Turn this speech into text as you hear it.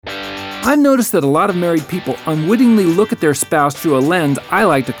I've noticed that a lot of married people unwittingly look at their spouse through a lens I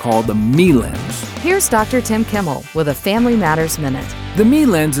like to call the me lens. Here's Dr. Tim Kimmel with a Family Matters Minute. The me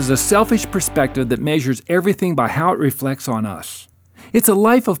lens is a selfish perspective that measures everything by how it reflects on us. It's a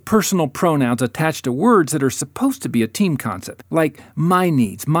life of personal pronouns attached to words that are supposed to be a team concept, like my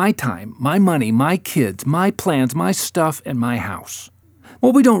needs, my time, my money, my kids, my plans, my stuff, and my house.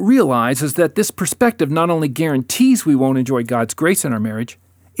 What we don't realize is that this perspective not only guarantees we won't enjoy God's grace in our marriage,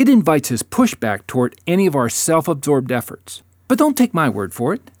 it invites His pushback toward any of our self-absorbed efforts. But don't take my word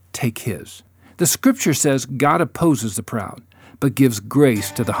for it, take His. The Scripture says God opposes the proud, but gives grace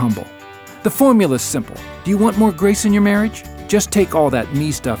to the humble. The formula is simple. Do you want more grace in your marriage? Just take all that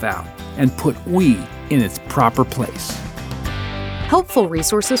me stuff out and put we in its proper place. Helpful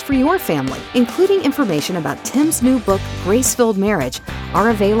resources for your family, including information about Tim's new book, Grace-Filled Marriage, are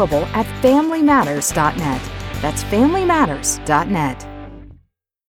available at FamilyMatters.net. That's FamilyMatters.net.